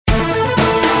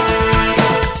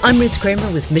I'm Ruth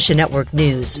Kramer with Mission Network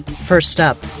News. First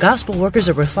up, gospel workers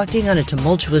are reflecting on a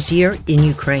tumultuous year in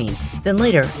Ukraine. Then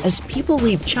later, as people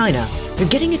leave China, they're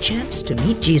getting a chance to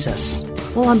meet Jesus.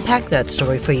 We'll unpack that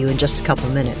story for you in just a couple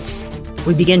minutes.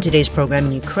 We begin today's program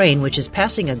in Ukraine, which is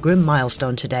passing a grim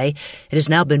milestone today. It has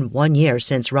now been 1 year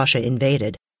since Russia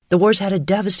invaded. The war's had a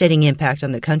devastating impact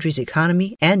on the country's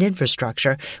economy and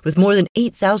infrastructure, with more than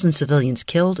 8,000 civilians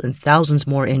killed and thousands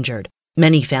more injured.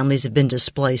 Many families have been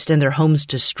displaced and their homes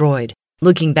destroyed.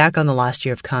 Looking back on the last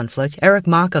year of conflict, Eric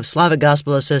Mock of Slavic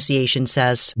Gospel Association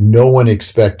says, no one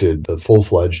expected the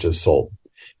full-fledged assault.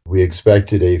 We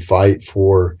expected a fight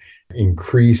for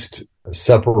increased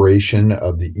separation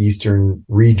of the eastern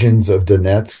regions of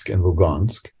Donetsk and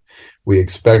Lugansk. We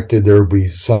expected there would be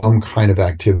some kind of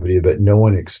activity, but no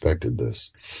one expected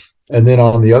this. And then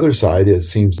on the other side, it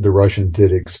seems the Russians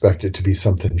did expect it to be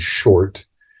something short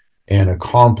and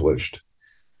accomplished.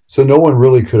 So no one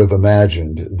really could have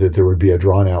imagined that there would be a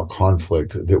drawn-out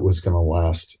conflict that was going to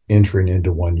last entering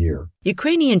into 1 year.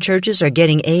 Ukrainian churches are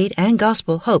getting aid and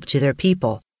gospel hope to their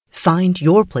people. Find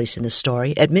your place in the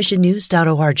story at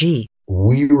missionnews.org.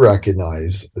 We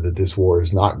recognize that this war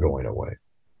is not going away.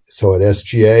 So at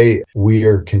SGA, we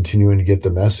are continuing to get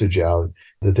the message out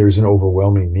that there's an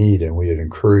overwhelming need, and we would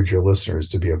encourage your listeners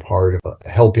to be a part of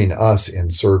helping us in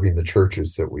serving the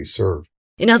churches that we serve.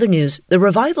 In other news, the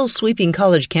revival sweeping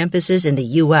college campuses in the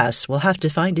U.S. will have to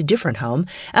find a different home.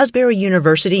 Asbury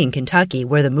University in Kentucky,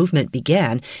 where the movement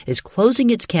began, is closing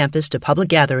its campus to public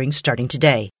gatherings starting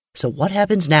today. So what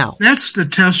happens now? That's the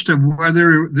test of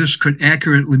whether this could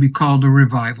accurately be called a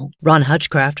revival. Ron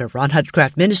Hutchcraft of Ron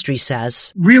Hutchcraft Ministries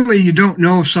says, really, you don't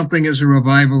know if something is a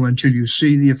revival until you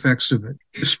see the effects of it.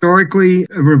 Historically,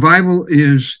 a revival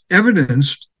is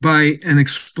evidenced by an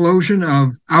explosion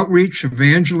of outreach,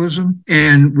 evangelism,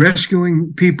 and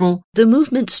rescuing people. The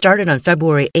movement started on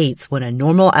February 8th when a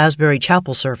normal Asbury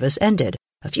chapel service ended.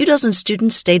 A few dozen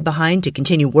students stayed behind to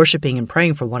continue worshiping and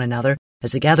praying for one another.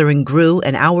 As the gathering grew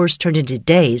and hours turned into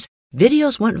days,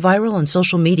 videos went viral on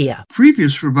social media.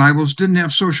 Previous revivals didn't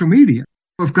have social media.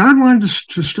 If God wanted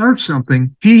to start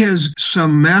something, he has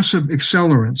some massive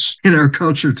accelerants in our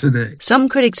culture today. Some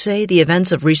critics say the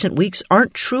events of recent weeks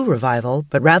aren't true revival,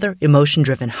 but rather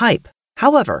emotion-driven hype.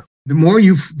 However, the more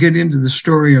you get into the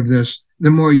story of this,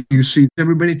 the more you see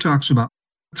everybody talks about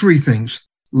three things: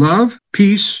 love,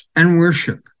 peace, and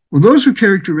worship. Well, those are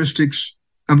characteristics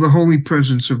of the holy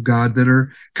presence of God that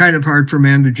are kind of hard for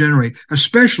man to generate,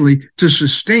 especially to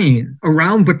sustain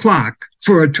around the clock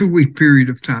for a 2-week period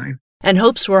of time. And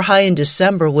hopes were high in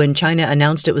December when China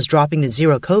announced it was dropping the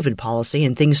zero COVID policy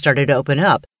and things started to open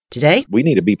up. Today, we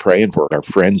need to be praying for our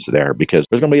friends there because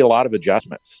there's going to be a lot of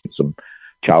adjustments, some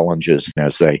challenges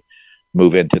as they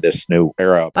move into this new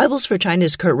era. Bibles for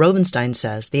China's Kurt Rovenstein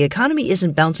says the economy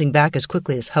isn't bouncing back as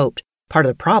quickly as hoped. Part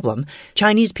of the problem,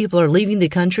 Chinese people are leaving the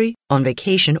country on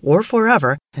vacation or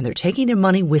forever, and they're taking their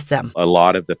money with them. A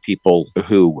lot of the people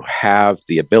who have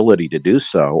the ability to do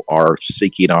so are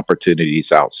seeking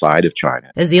opportunities outside of China.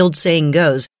 As the old saying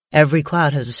goes, every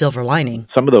cloud has a silver lining.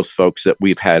 Some of those folks that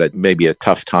we've had maybe a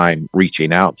tough time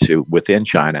reaching out to within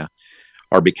China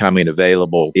are becoming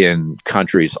available in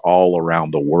countries all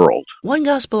around the world. One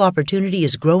gospel opportunity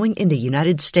is growing in the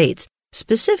United States,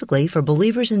 specifically for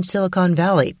believers in Silicon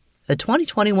Valley. A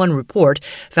 2021 report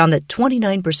found that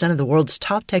 29% of the world's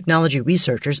top technology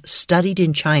researchers studied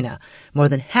in China. More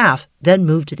than half then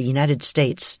moved to the United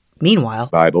States. Meanwhile,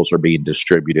 Bibles are being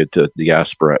distributed to the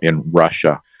diaspora in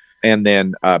Russia, and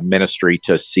then ministry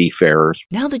to seafarers.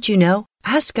 Now that you know,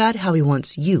 ask God how he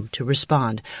wants you to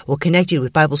respond. We'll connect you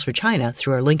with Bibles for China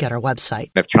through our link at our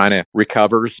website. If China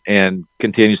recovers and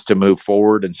continues to move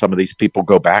forward and some of these people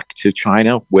go back to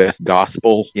China with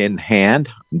gospel in hand,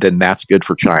 then that's good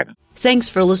for China. Thanks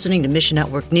for listening to Mission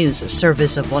Network News, a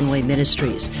service of One Way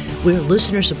Ministries. We're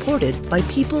listener-supported by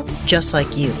people just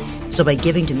like you. So by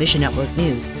giving to Mission Network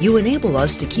News, you enable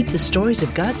us to keep the stories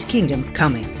of God's kingdom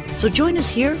coming. So join us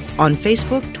here on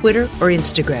Facebook, Twitter, or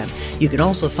Instagram. You can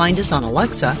also find us on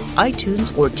Alexa,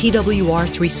 iTunes, or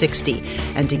TWR360.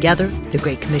 And together, the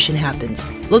Great Commission happens.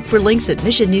 Look for links at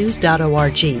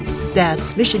missionnews.org.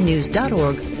 That's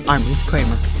missionnews.org. I'm Ruth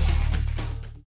Kramer.